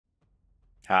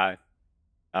Hi,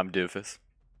 I'm Doofus.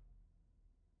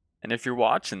 And if you're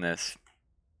watching this,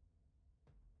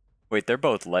 wait, they're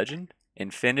both legend?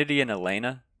 Infinity and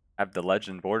Elena have the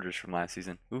legend borders from last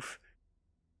season. Oof.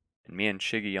 And me and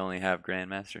Shiggy only have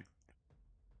Grandmaster.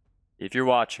 If you're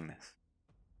watching this,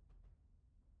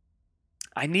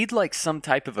 I need like some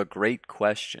type of a great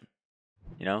question,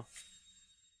 you know?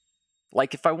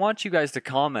 Like if I want you guys to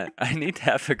comment, I need to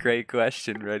have a great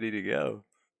question ready to go.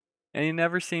 And you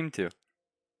never seem to.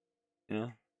 You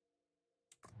know?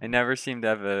 I never seem to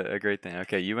have a great thing.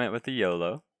 Okay, you went with the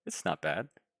YOLO. It's not bad.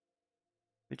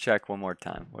 Let me check one more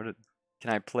time. Can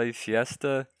I play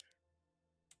Fiesta?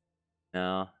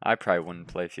 No, I probably wouldn't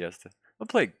play Fiesta. I'll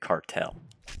play Cartel.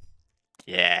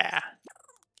 Yeah.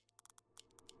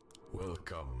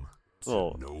 Welcome to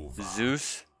Little Nova.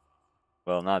 Zeus.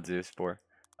 Well, not Zeus boar.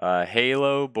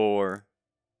 Halo boar.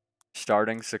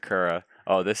 Starting Sakura.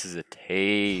 Oh, this is a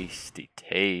tasty,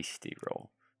 tasty roll.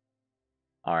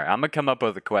 Alright, I'm gonna come up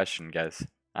with a question, guys.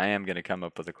 I am gonna come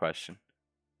up with a question.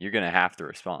 You're gonna have to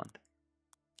respond.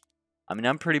 I mean,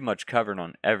 I'm pretty much covered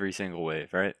on every single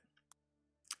wave, right?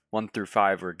 1 through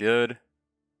 5 we're good.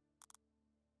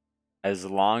 As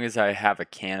long as I have a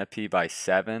canopy by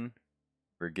 7,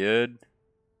 we're good.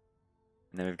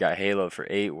 And then we've got Halo for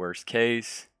 8, worst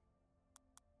case.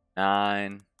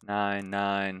 9, 9,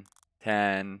 9,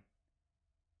 10.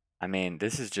 I mean,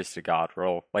 this is just a god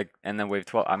roll. Like, and then wave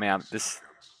 12. I mean,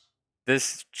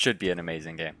 this should be an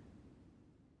amazing game.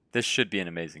 This should be an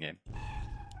amazing game.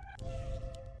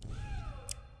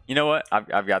 You know what?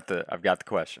 I've got the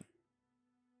question.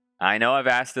 I know I've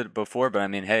asked it before, but I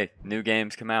mean, hey, new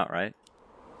games come out, right?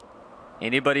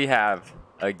 Anybody have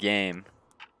a game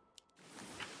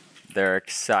they're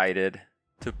excited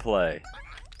to play?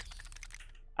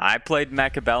 I played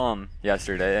Mechabellum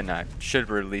yesterday, and I should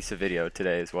release a video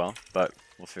today as well, but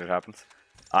we'll see what happens.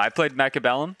 I played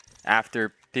Mechabellum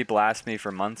after people asked me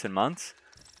for months and months.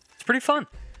 It's pretty fun.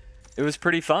 It was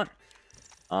pretty fun.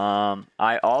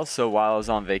 I also, while I was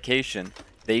on vacation,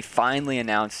 they finally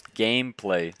announced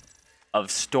gameplay of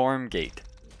Stormgate.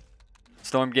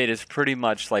 Stormgate is pretty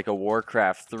much like a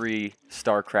Warcraft 3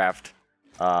 StarCraft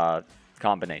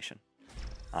combination.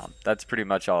 That's pretty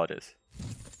much all it is.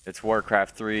 It's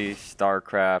Warcraft 3,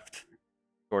 StarCraft,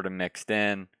 sort of mixed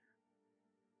in.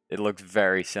 It looks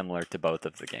very similar to both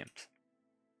of the games.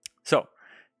 So,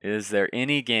 is there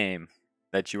any game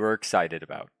that you were excited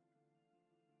about?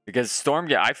 Because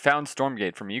Stormgate, I found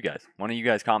Stormgate from you guys. One of you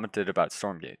guys commented about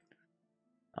Stormgate.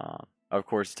 Of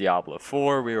course, Diablo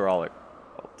 4, we were all,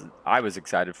 I was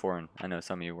excited for, and I know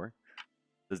some of you were.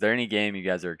 Is there any game you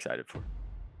guys are excited for?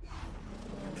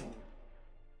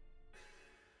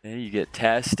 Okay, you get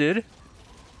tested,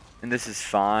 and this is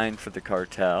fine for the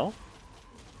Cartel.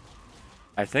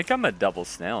 I think I'm a double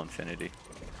snail infinity.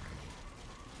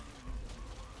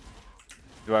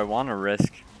 Do I want to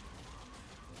risk?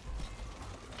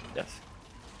 Yes.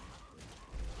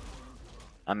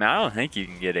 I mean, I don't think you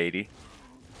can get 80.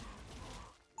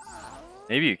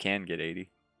 Maybe you can get 80,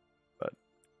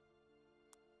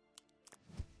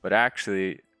 but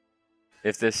actually,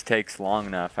 if this takes long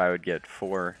enough, I would get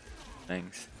 4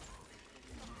 things.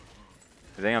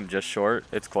 I think I'm just short.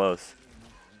 It's close.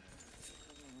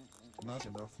 Not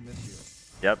enough mid-heal.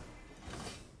 Yep.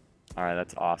 Alright,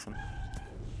 that's awesome.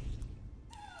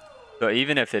 So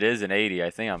even if it is an 80, I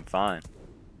think I'm fine.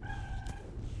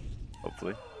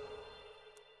 Hopefully.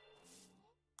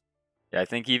 Yeah, I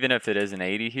think even if it is an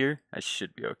 80 here, I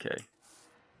should be okay.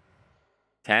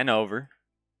 10 over.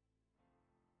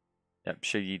 Yep,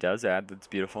 Shiggy does add. That's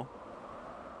beautiful.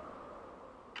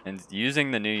 And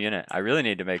using the new unit. I really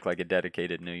need to make like a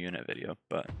dedicated new unit video,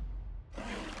 but...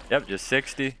 Yep, just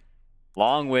 60.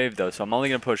 Long wave though, so I'm only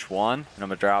going to push 1, and I'm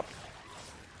going to drop...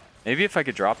 Maybe if I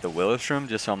could drop the Willowshroom,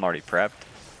 just so I'm already prepped.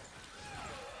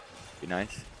 Be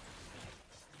nice.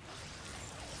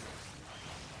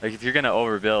 Like, if you're going to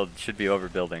overbuild, should be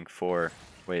overbuilding for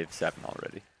wave 7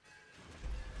 already.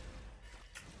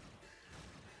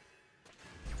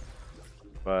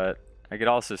 But I could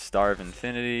also starve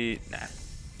infinity. Nah.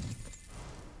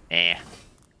 Eh.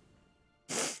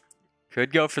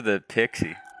 Could go for the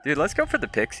pixie. Dude, let's go for the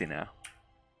pixie now.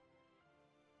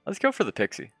 Let's go for the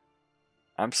pixie.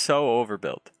 I'm so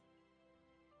overbuilt.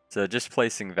 So just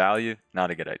placing value,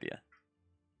 not a good idea.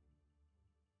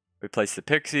 We place the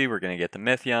pixie, we're going to get the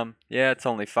Mythium. Yeah, it's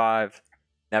only 5.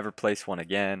 Never place one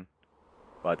again.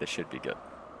 But this should be good.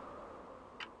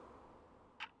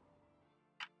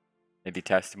 Maybe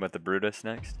test him with the Brutus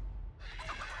next.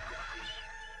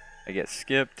 I get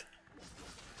skipped.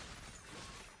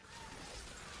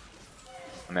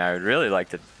 I mean, I would really like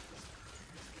to,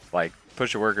 like,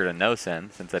 push a worker to no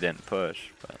send since I didn't push,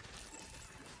 but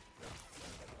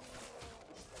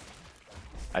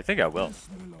I think I will.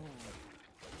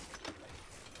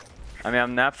 I mean,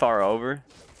 I'm that far over.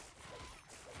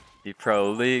 The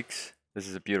pro leaks. This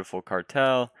is a beautiful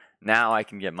cartel. Now I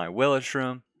can get my Willis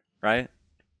room, right?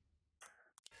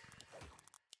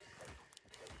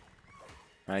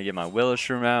 I get my Willis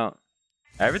room out.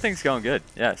 Everything's going good.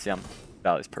 Yeah, see,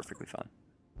 Valley's perfectly fine.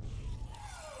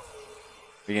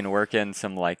 We can work in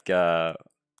some like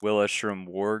Willis room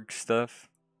warg stuff.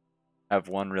 I have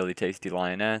one really tasty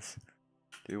lioness.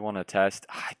 Do you want to test?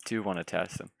 I do want to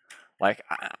test them. Like,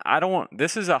 I don't want...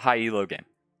 This is a high elo game,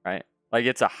 right? Like,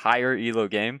 it's a higher elo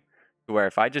game to where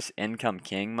if I just income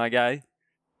king my guy,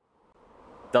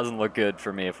 doesn't look good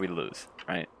for me if we lose,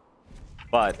 right?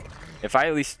 But if I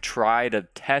at least try to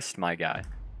test my guy,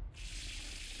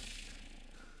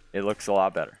 it looks a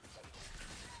lot better.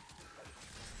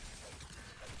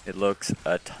 It looks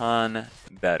a ton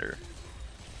better.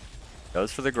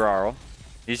 Goes for the Grarl.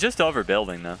 He's just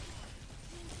overbuilding though.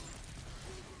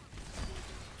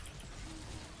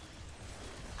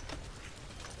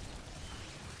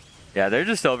 Yeah, they're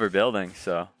just overbuilding,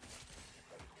 so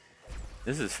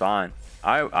this is fine.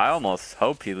 I almost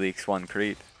hope he leaks one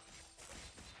creep.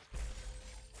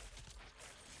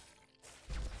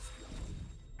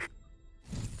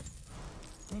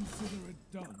 Consider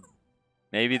it done.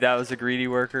 Maybe that was a greedy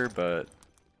worker, but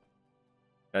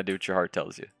gotta do what your heart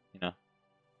tells you, you know?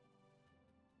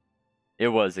 It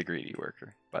was a greedy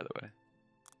worker, by the way.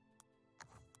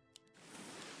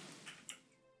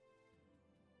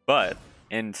 But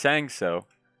in saying so,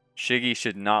 Shiggy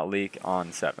should not leak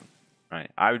on 7,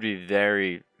 right? I would be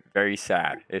very, very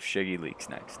sad if Shiggy leaks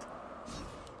next.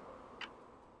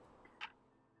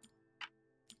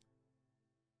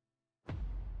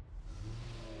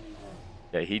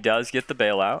 Yeah, he does get the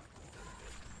bailout.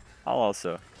 I'll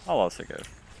also go.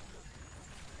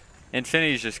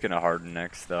 Infinity's just gonna harden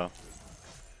next though.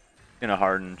 Gonna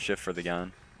harden, shift for the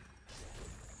gun.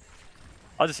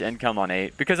 I'll just income on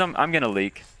 8 because I'm gonna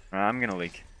leak. I'm gonna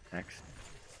leak next.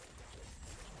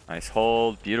 Nice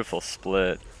hold, beautiful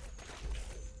split.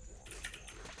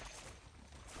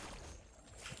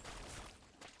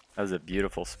 That was a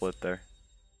beautiful split there.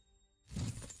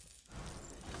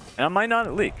 And I might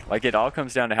not leak. Like, it all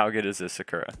comes down to how good is this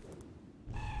Sakura.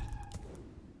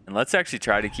 And let's actually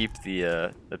try to keep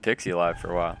the Pixie alive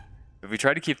for a while. If we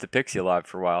try to keep the Pixie alive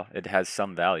for a while, it has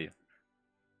some value.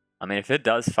 I mean, if it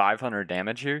does 500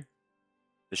 damage here,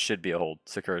 this should be a hold.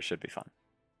 Sakura should be fine.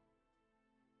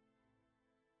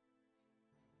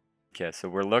 Okay, so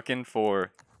we're looking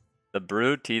for the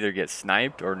Brute to either get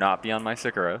sniped or not be on my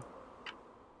Sakura.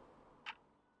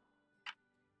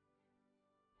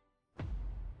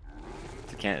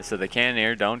 So the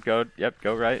Cannoneer, don't go, yep,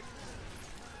 go right.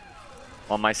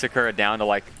 Want my Sakura down to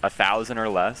like 1,000 or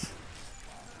less.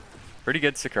 Pretty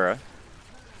good Sakura.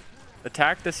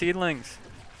 Attack the seedlings.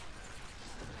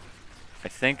 I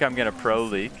think I'm gonna pro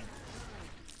leak.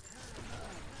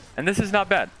 And this is not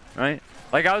bad, right?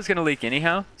 Like, I was gonna leak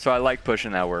anyhow, so I like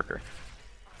pushing that worker.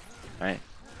 Right?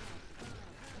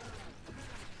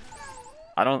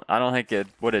 I don't think it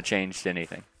would have changed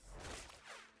anything.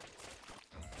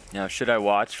 Now, should I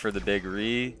watch for the big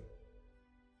re?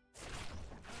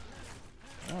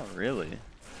 Oh, really?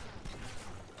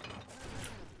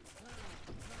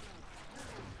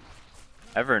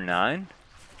 Ever 9?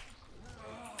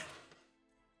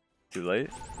 Too late?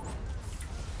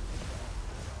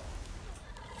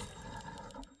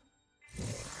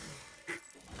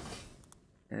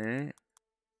 Okay.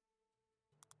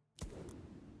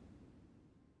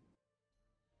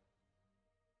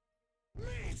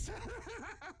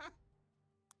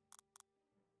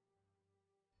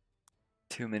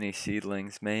 Too many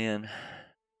seedlings, man.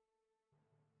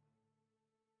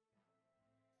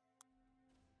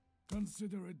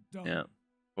 Consider it done. Yeah.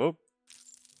 Whoop.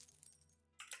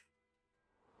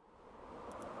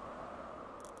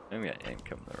 Maybe I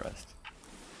income the rest.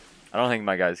 I don't think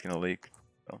my guy's gonna leak.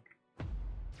 So.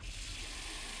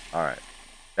 Alright.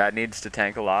 That needs to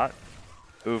tank a lot.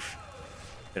 Oof.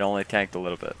 It only tanked a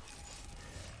little bit.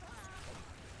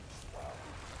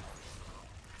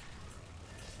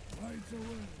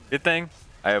 Good thing,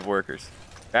 I have workers.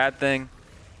 Bad thing,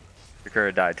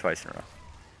 Sakura died twice in a row.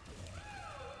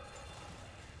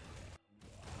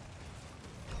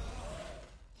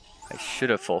 I should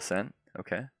have full sent.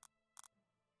 Okay.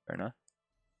 Fair enough.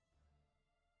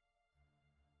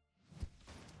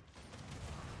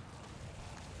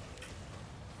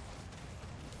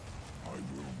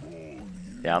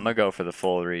 Yeah, I'm gonna go for the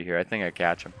full re here. I think I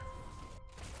catch him.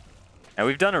 And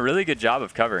we've done a really good job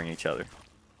of covering each other.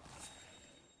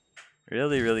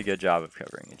 Really, really good job of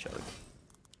covering each other.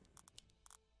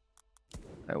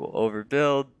 I will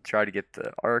overbuild, try to get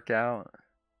the arc out.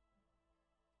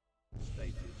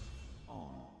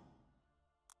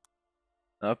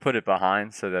 I'll put it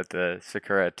behind so that the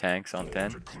Sakura tanks on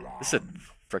 10. This is a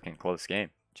freaking close game.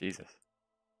 Jesus.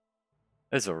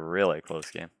 This is a really close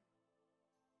game.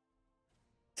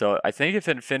 So I think if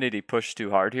Infinity pushed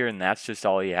too hard here and that's just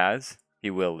all he has, he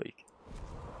will leak.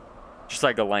 Just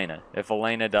like Elena. If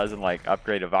Elena doesn't like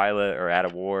upgrade a Violet or add a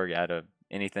Warg, add a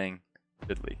anything,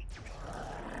 should leak.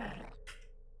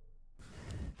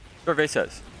 Survey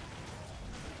says.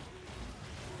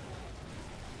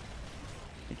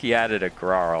 I think he added a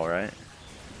Grarl, right?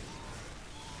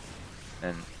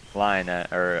 And Lioness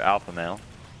or Alpha Male.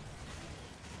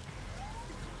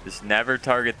 Just never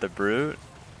target the Brute.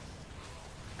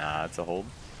 Nah, it's a hold.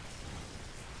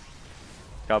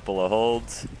 Couple of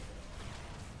holds.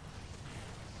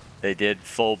 They did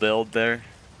full build there.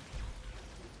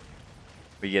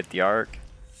 We get the arc.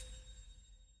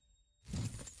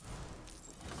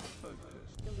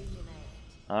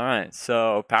 Alright,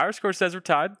 so power score says we're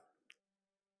tied.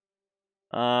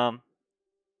 I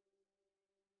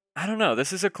don't know.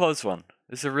 This is a close one.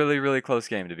 This is a really, really close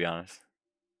game, to be honest.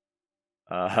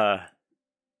 I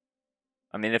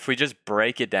mean, if we just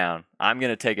break it down, I'm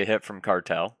going to take a hit from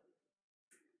Cartel.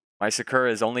 My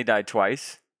Sakura has only died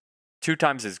twice. 2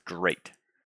 times is great.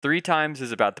 3 times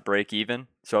is about the break even.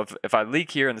 So if I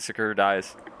leak here and the Sakura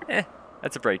dies,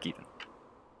 that's a break even.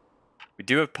 We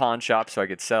do have pawn shop, so I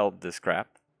could sell this crap.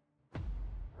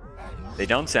 They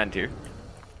don't send here.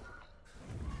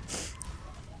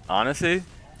 Honestly,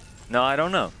 no, I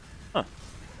don't know. Huh.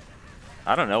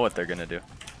 I don't know what they're gonna do.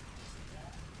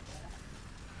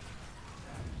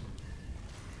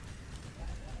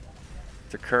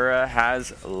 Sakura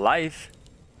has life.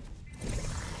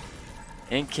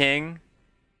 In King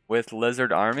with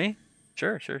Lizard Army?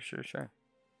 Sure.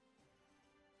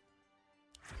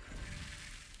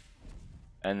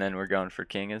 And then we're going for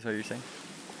King, is what you're saying?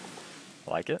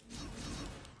 I like it.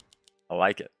 I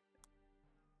like it.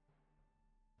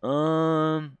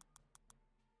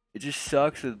 It just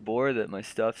sucks with board that my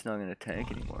stuff's not gonna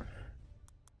tank anymore.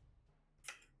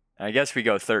 I guess we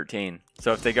go 13.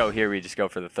 So if they go here, we just go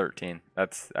for the 13.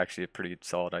 That's actually a pretty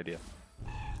solid idea.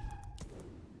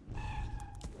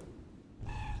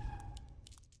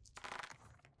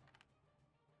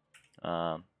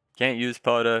 Can't use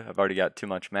Poda. I've already got too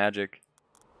much magic.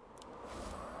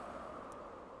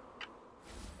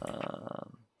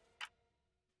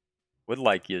 Would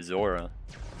like Yuzora.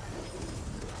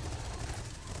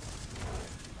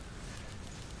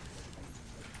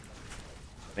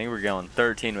 I think we're going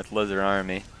 13 with Lizard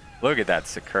Army. Look at that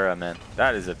Sakura, man.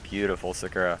 That is a beautiful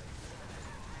Sakura.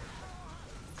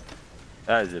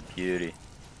 That is a beauty.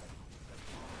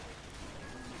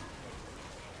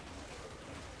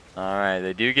 Alright,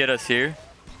 they do get us here.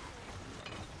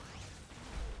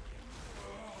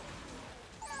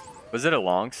 Was it a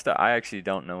long stop? I actually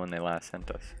don't know when they last sent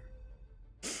us.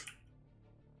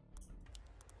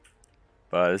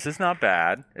 But this is not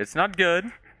bad. It's not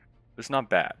good. It's not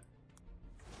bad.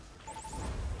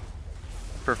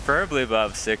 Preferably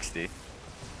above 60.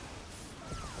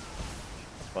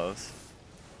 Close.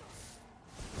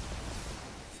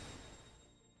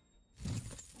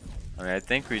 I mean, I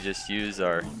think we just use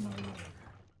our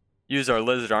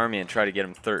Lizard Army and try to get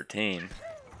him 13.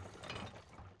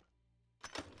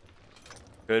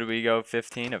 Could we go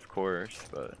 15? Of course,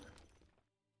 but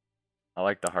I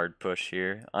like the hard push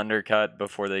here. Undercut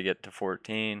before they get to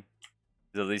 14.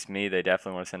 At least me, they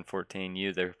definitely want to send 14.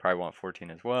 You, they probably want 14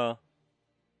 as well.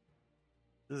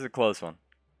 This is a close one.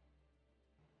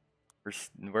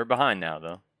 We're behind now,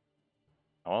 though.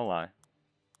 I won't lie.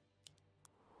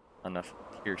 Enough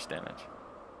pierce damage.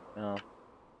 No,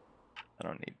 I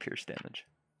don't need pierce damage.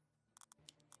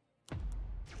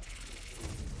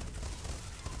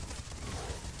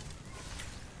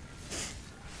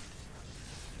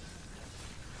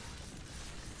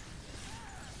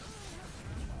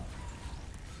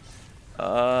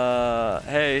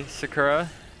 Hey, Sakura.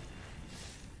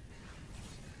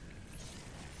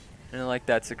 I didn't like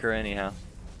that Sakura anyhow.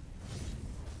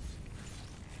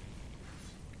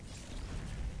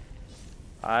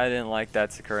 I didn't like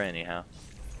that Sakura anyhow.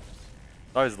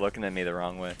 Always looking at me the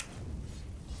wrong way.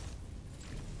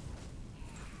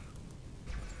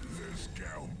 Let's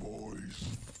go, boys.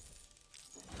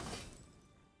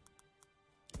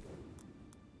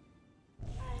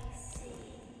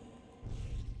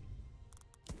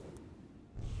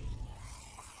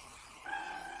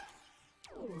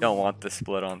 Don't want the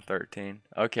split on 13.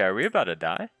 Okay, are we about to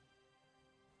die?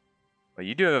 Well,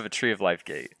 you do have a Tree of Life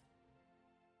gate.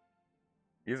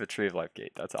 You have a Tree of Life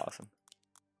gate. That's awesome.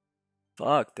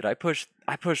 Fuck, did I push?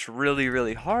 I pushed really,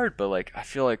 really hard, but like, I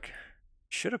feel like I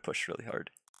should have pushed really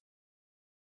hard.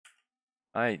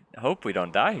 I hope we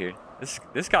don't die here.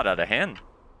 This got out of hand.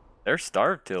 They're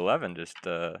starved to 11, just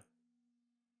got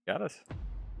us.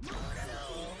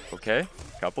 Okay,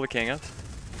 couple of king ups.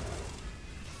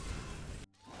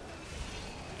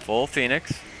 Full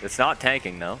Phoenix. It's not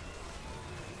tanking though.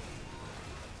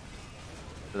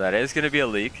 So that is going to be a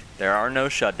leak. There are no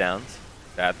shutdowns,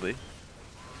 sadly.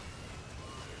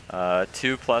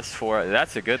 2 plus 4.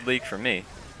 That's a good leak for me.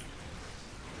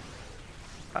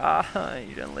 Ah,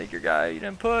 you didn't leak your guy. You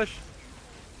didn't push.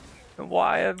 And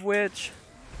why a witch?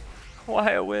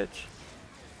 Why a witch?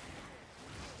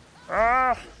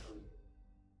 Ah.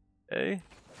 Okay.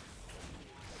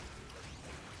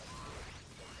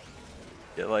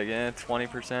 Get like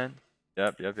 20%.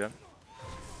 Yep.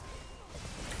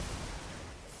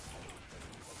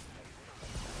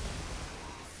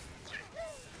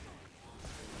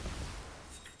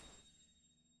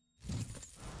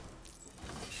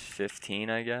 15,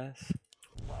 I guess.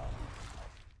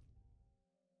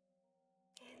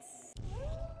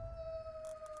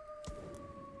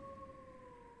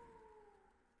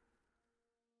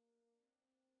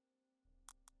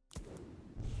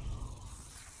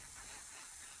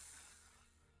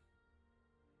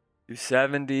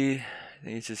 $270. I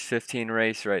think it's just 15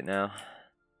 race right now.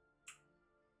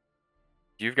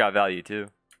 You've got value too.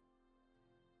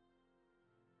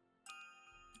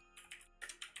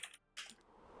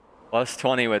 Plus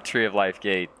 20 with Tree of Life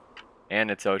gate.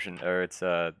 And it's ocean, or it's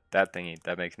that thingy.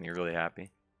 That makes me really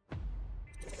happy.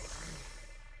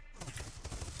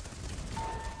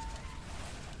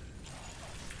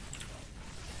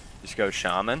 Just go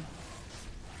shaman.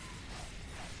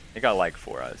 I think I like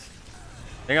 4 eyes.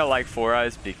 I think I like 4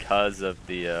 eyes because of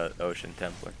the ocean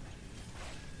Templar.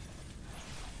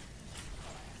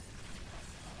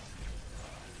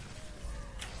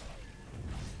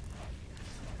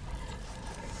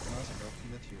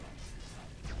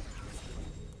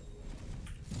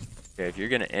 Okay, if you're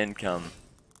gonna income,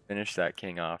 finish that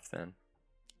king off then.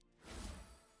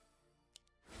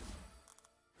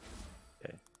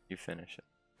 Okay, you finish it.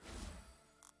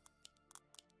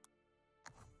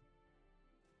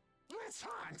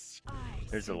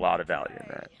 There's a lot of value in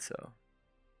that, so.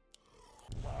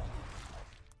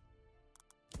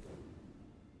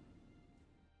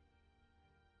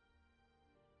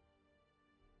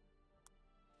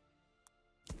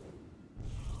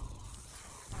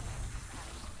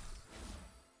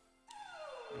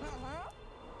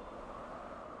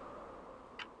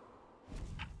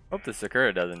 Hope the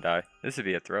Sakura doesn't die. This would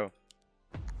be a throw.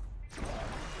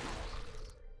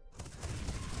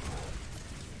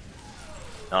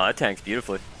 No, that tanks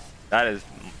beautifully. That is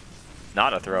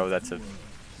not a throw, that's a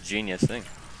genius thing.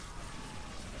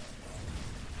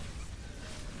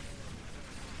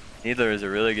 Needler is a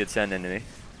really good send enemy.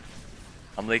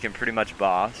 I'm leaking pretty much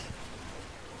boss.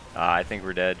 I think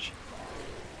we're dead.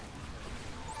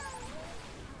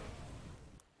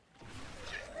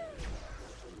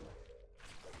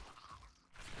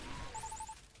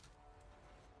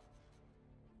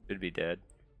 Should be dead.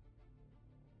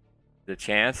 The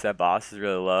chance that boss is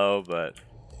really low, but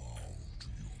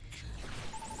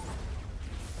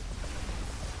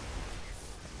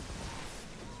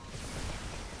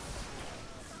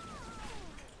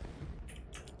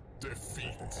Defeat.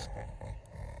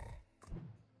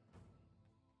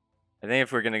 I think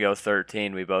if we're gonna go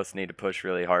 13, we both need to push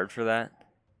really hard for that.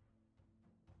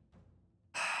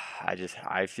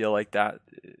 I feel like that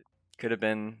could have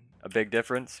been a big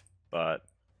difference, but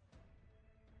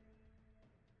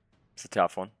it's a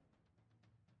tough one.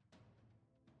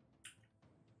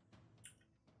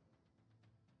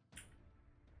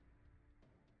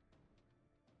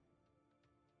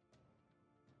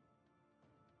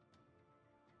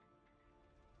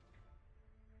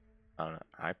 I don't know.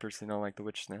 I personally don't like the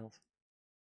witch snails.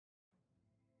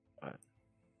 But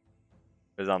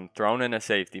because I'm thrown in a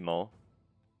safety mole.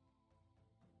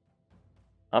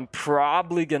 I'm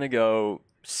probably gonna go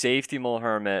safety mole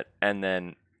hermit and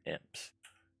then imps.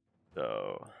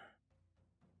 So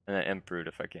and then imp brood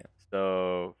if I can.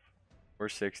 So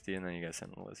 460 and then you guys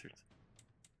send the lizards.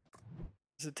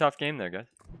 It's a tough game there, guys.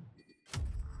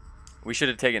 We should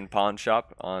have taken pawn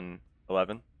shop on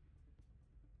 11.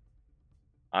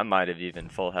 I might have even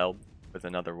full held with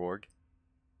another warg.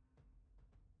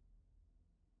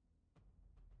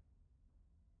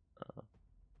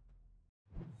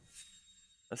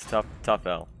 That's tough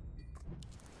L.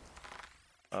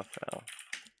 Tough L.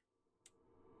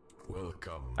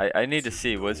 Welcome. I need to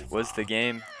see, was the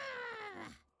game?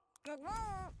 Yeah,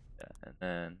 and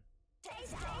then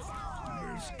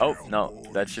Oh no,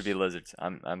 that should be lizards.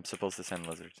 I'm supposed to send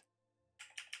lizards.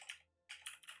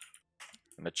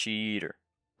 I'm a cheater.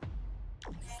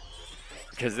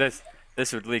 Because this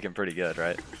would leak him pretty good,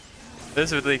 right?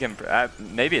 This would leak him.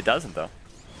 Maybe it doesn't though.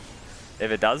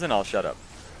 If it doesn't, I'll shut up.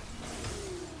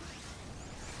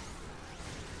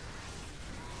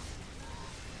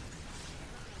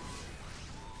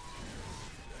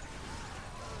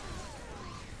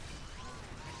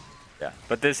 Yeah,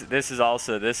 but this is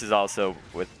also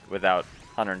without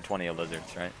 120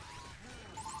 lizards, right?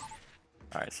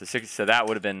 All right, so that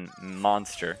would have been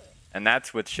monster, and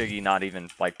that's with Shiggy not even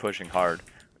like pushing hard,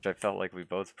 which I felt like we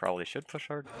both probably should push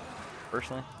hard,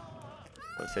 personally.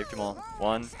 So safety ball,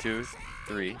 1, 2,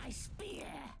 3.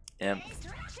 Imp.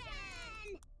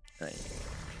 Right.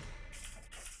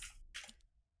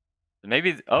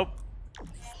 Maybe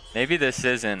maybe this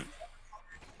isn't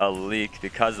a leak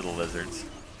because of the lizards.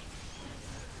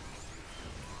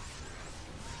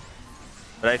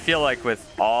 But I feel like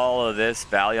with all of this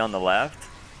value on the left,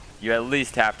 you at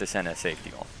least have to send a safety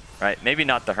goal, right? Maybe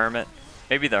not the Hermit.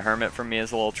 Maybe the Hermit for me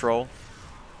is a little troll.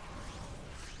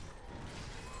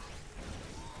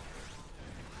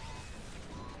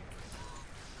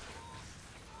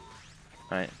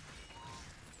 Right?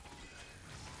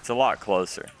 It's a lot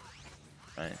closer,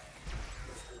 right?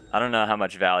 I don't know how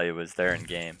much value was there in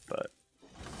game, but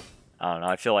I don't know.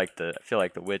 I feel like the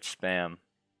witch spam.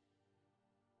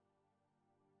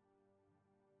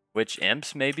 Witch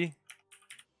imps maybe?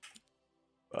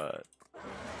 But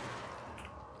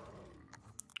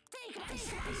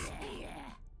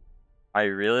I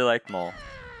really like mole.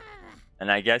 And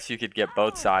I guess you could get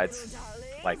both sides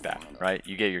like that, right?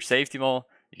 You get your safety mole,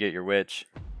 you get your witch.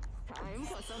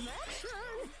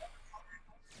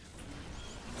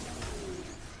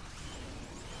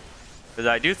 Because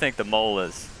I do think the mole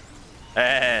is...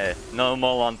 Hey, no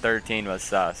mole on 13 was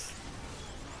sus.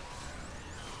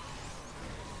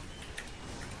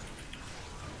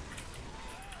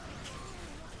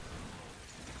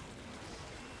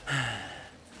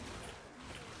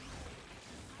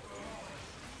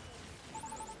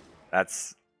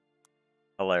 That's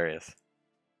hilarious.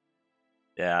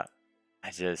 Yeah.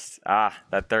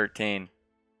 That 13.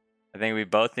 I think we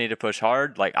both need to push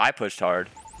hard. Like, I pushed hard.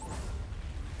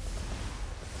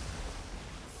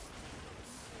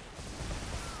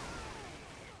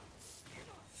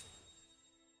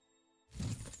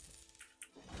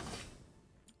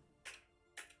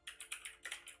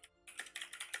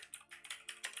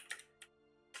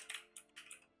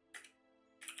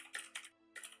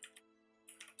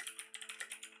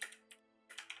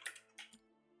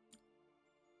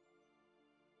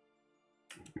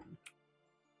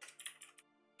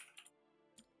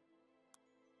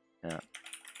 Yeah.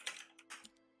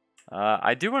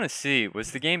 I do want to see,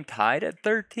 was the game tied at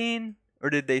 13?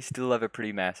 Or did they still have a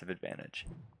pretty massive advantage?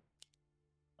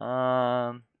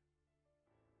 Going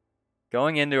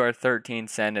into our 13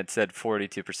 send, it said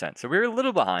 42%. So we were a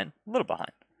little behind.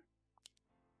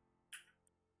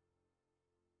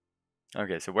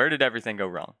 Okay, so where did everything go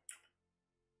wrong?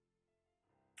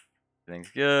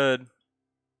 Everything's good.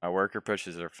 My worker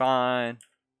pushes are fine.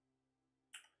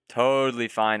 Totally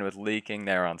fine with leaking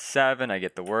there on 7. I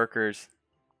get the workers.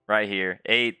 Right here,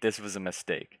 8, this was a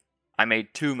mistake. I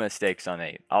made 2 mistakes on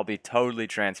 8. I'll be totally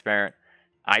transparent.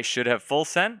 I should have full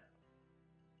sent.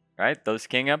 Right? Those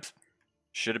king ups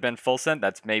should have been full sent.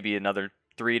 That's maybe another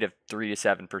 3 to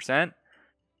 7%.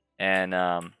 And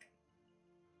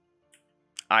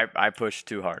I pushed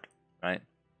too hard, right?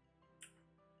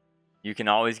 You can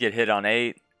always get hit on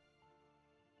 8.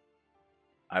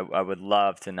 I would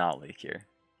love to not leak here.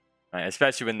 Right?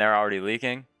 Especially when they're already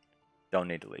leaking. Don't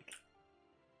need to leak.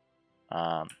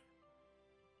 Yeah,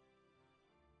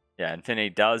 Infinity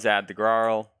does add the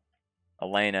Grarl.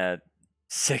 Elena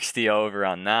 60 over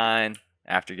on 9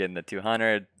 after getting the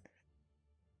 200.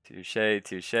 Touche.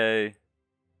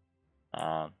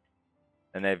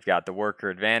 And they've got the worker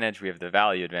advantage. We have the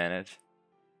value advantage.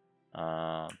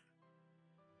 Don't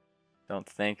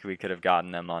think we could have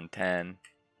gotten them on 10.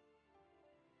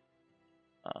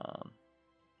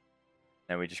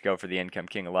 Then we just go for the income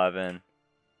king 11.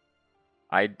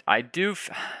 The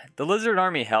lizard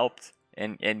army helped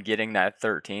in getting that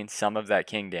 13, some of that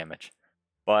king damage.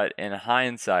 But in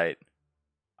hindsight,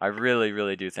 I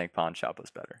really do think Pawn Shop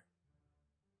was better.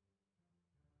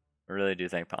 I really do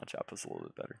think Pawn Shop was a little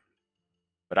bit better.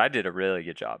 But I did a really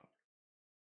good job.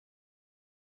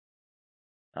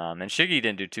 And Shiggy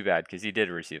didn't do too bad because he did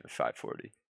receive a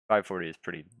 540. 540 is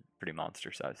pretty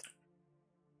monster sized.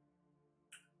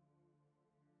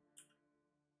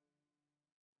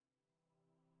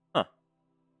 Huh.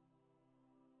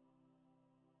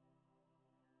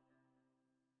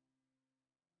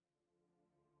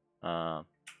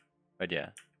 But yeah.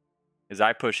 Because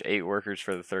I push 8 workers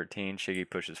for the 13. Shiggy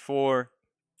pushes 4.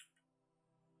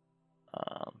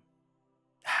 I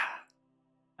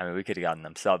mean, we could have gotten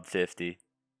them sub 50,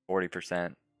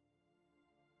 40%.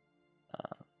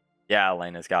 Yeah,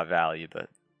 Elena's got value, but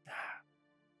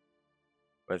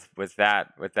with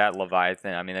that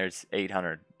Leviathan, I mean, there's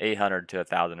 800 to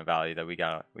 1,000 of value that we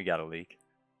gotta leak.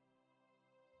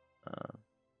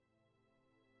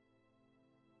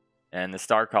 And the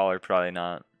Starcaller probably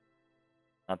not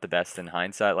the best in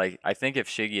hindsight. Like, I think if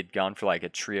Shiggy had gone for like a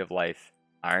Tree of Life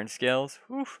Iron Scales,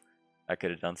 whew, that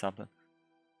could have done something.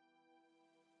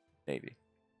 Maybe.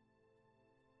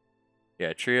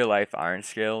 Yeah, Tree of Life Iron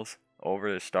Scales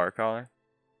over the Starcaller.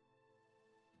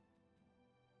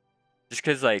 Just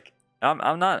because, like,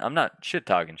 I'm not shit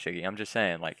talking Shiggy. I'm just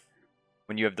saying, like,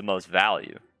 when you have the most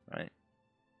value, right?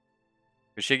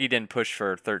 Because Shiggy didn't push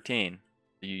for 13,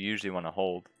 you usually want to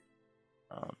hold.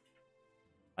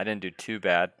 I didn't do too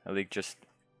bad. I think just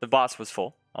the boss was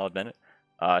full. I'll admit it.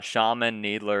 Shaman,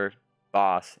 Needler,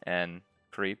 boss, and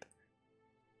creep.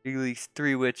 He leaks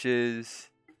 3 witches,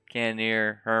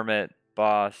 Cannoneer, hermit,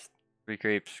 boss, 3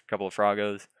 creeps, couple of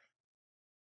Frogos.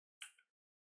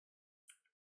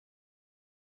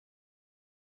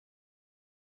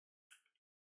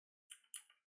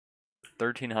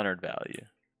 $1,300 value.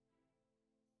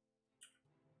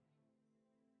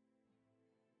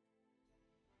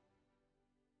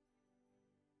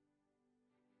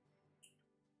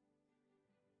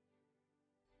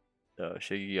 So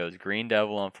Shiggy goes Green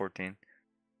Devil on 14.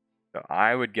 So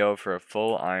I would go for a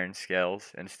full Iron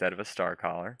Scales instead of a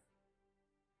Starcaller.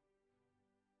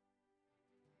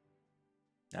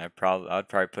 I'd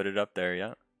probably put it up there,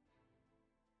 yeah.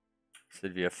 So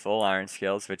it'd be a full Iron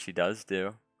Scales, which he does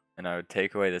do. And I would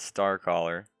take away the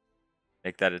Starcaller.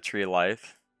 Make that a Tree of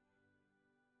Life.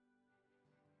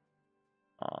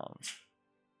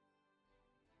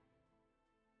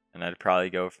 And I'd probably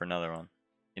go for another one.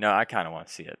 You know, I kind of want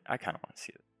to see it.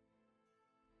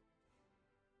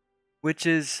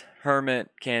 Witches,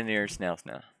 Hermit, Cannoneer, Snail.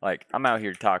 Like, I'm out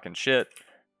here talking shit.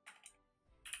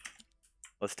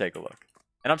 Let's take a look.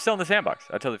 And I'm still in the sandbox.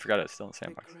 I totally forgot I was still in the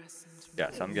sandbox.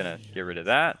 Yeah, so I'm going to get rid of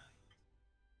that.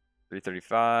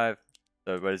 335.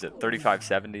 So what is it?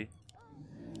 3570.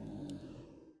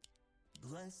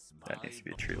 That needs to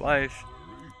be a Tree Life.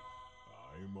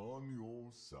 I'm on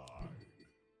your side.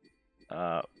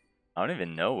 I don't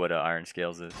even know what an Iron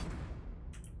Scales is.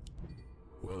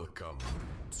 Welcome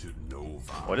to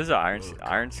Nova. What is an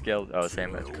Iron Scales? Oh,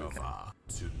 same as Welcome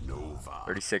to Nova.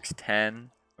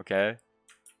 3610. Okay.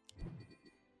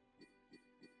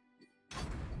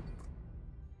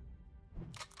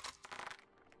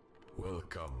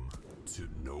 Welcome to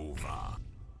Nova.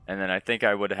 And then I think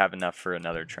I would have enough for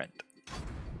another Trent.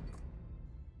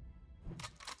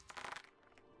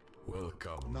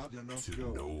 Welcome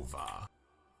to Nova.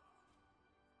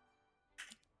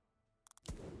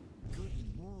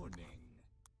 Good morning.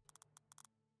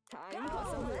 Time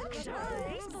for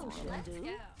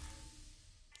selection.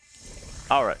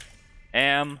 Alright.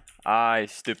 Am I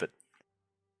stupid?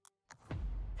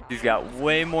 He's got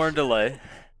way more delay.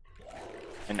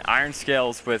 And Iron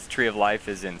Scales with Tree of Life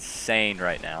is insane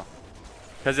right now.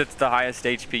 Because it's the highest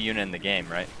HP unit in the game,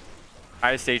 right?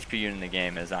 Highest HP unit in the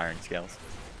game is Iron Scales.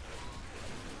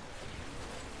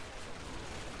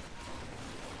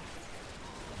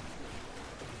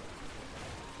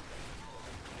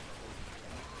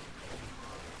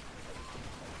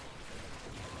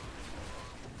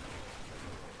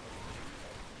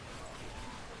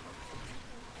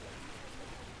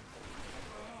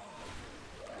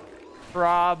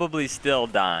 Probably still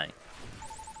dying.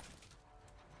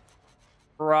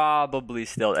 Probably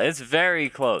still. It's very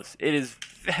close. It is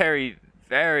very,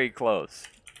 very close.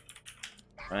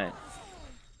 Right.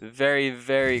 Very,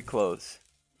 very close.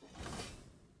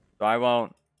 So I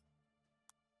don't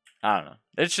know.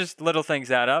 It's just little things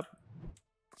add up.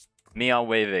 Me on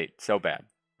wave 8. So bad.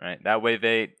 Right. That wave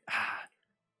 8.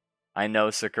 I know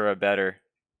Sakura better.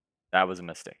 That was a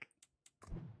mistake.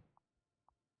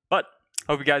 But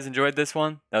hope you guys enjoyed this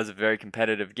one. That was a very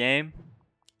competitive game.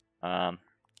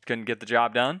 Couldn't get the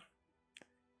job done.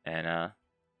 And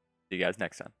see you guys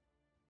next time.